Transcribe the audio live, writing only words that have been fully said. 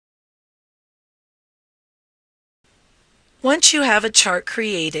Once you have a chart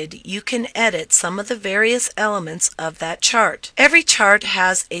created, you can edit some of the various elements of that chart. Every chart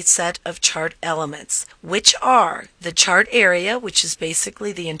has a set of chart elements, which are the chart area, which is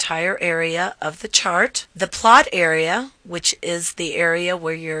basically the entire area of the chart, the plot area, which is the area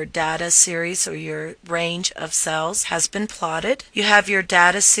where your data series or your range of cells has been plotted. You have your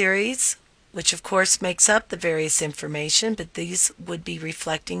data series, which of course makes up the various information, but these would be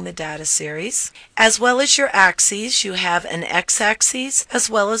reflecting the data series. As well as your axes, you have an x-axis as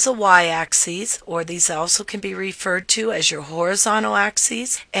well as a y-axis, or these also can be referred to as your horizontal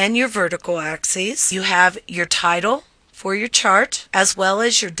axes and your vertical axes. You have your title for your chart, as well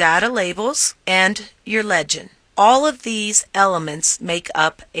as your data labels and your legend. All of these elements make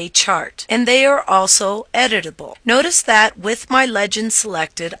up a chart, and they are also editable. Notice that with my legend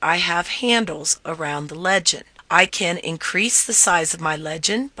selected, I have handles around the legend. I can increase the size of my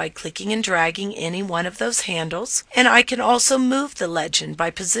legend by clicking and dragging any one of those handles, and I can also move the legend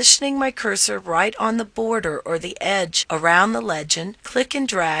by positioning my cursor right on the border or the edge around the legend, click and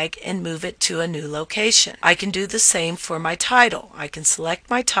drag and move it to a new location. I can do the same for my title. I can select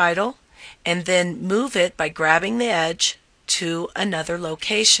my title and then move it by grabbing the edge to another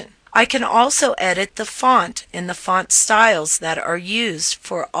location. I can also edit the font and the font styles that are used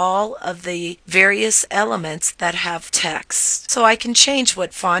for all of the various elements that have text. So I can change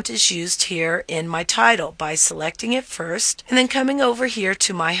what font is used here in my title by selecting it first and then coming over here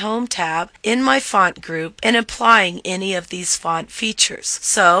to my Home tab in my font group and applying any of these font features.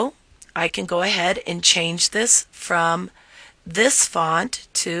 So I can go ahead and change this from this font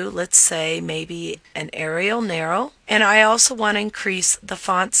to, let's say, maybe an Arial Narrow, and I also want to increase the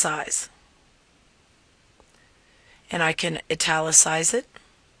font size, and I can italicize it.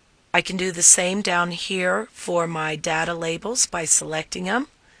 I can do the same down here for my data labels by selecting them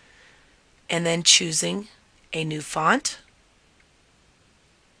and then choosing a new font.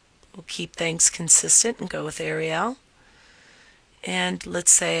 We'll keep things consistent and go with Arial, and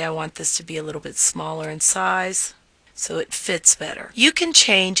let's say I want this to be a little bit smaller in size so it fits better. You can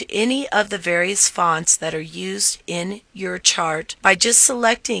change any of the various fonts that are used in your chart by just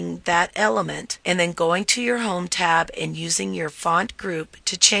selecting that element and then going to your Home tab and using your font group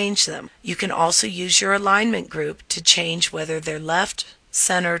to change them. You can also use your alignment group to change whether they're left,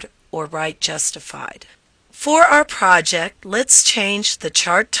 centered, or right justified. For our project, let's change the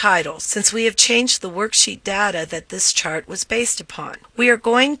chart title since we have changed the worksheet data that this chart was based upon. We are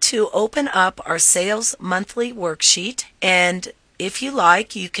going to open up our sales monthly worksheet, and if you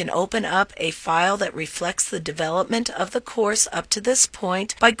like, you can open up a file that reflects the development of the course up to this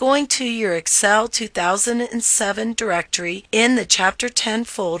point by going to your Excel 2007 directory in the Chapter 10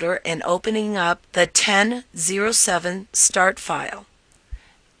 folder and opening up the 1007 start file.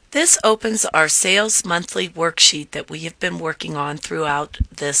 This opens our sales monthly worksheet that we have been working on throughout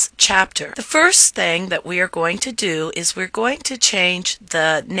this chapter. The first thing that we are going to do is we're going to change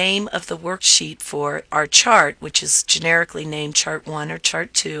the name of the worksheet for our chart, which is generically named Chart 1 or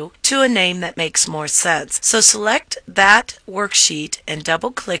Chart 2, to a name that makes more sense. So select that worksheet and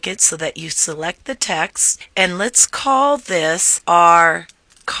double click it so that you select the text, and let's call this our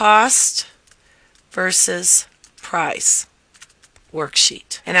cost versus price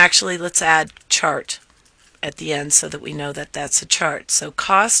worksheet. And actually, let's add chart at the end so that we know that that's a chart. So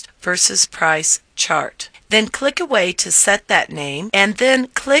cost versus price chart. Then click away to set that name, and then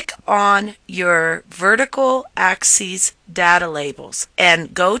click on your vertical axes data labels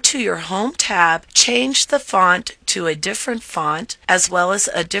and go to your Home tab, change the font to a different font as well as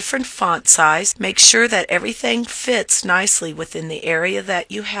a different font size. Make sure that everything fits nicely within the area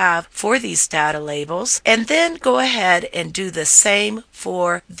that you have for these data labels, and then go ahead and do the same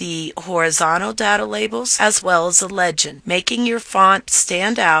for the horizontal data labels as well as a legend, making your font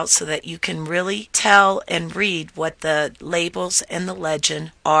stand out so that you can really tell and read what the labels and the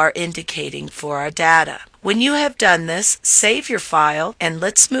legend are indicating for our data. When you have done this, save your file and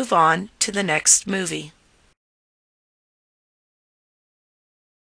let's move on to the next movie.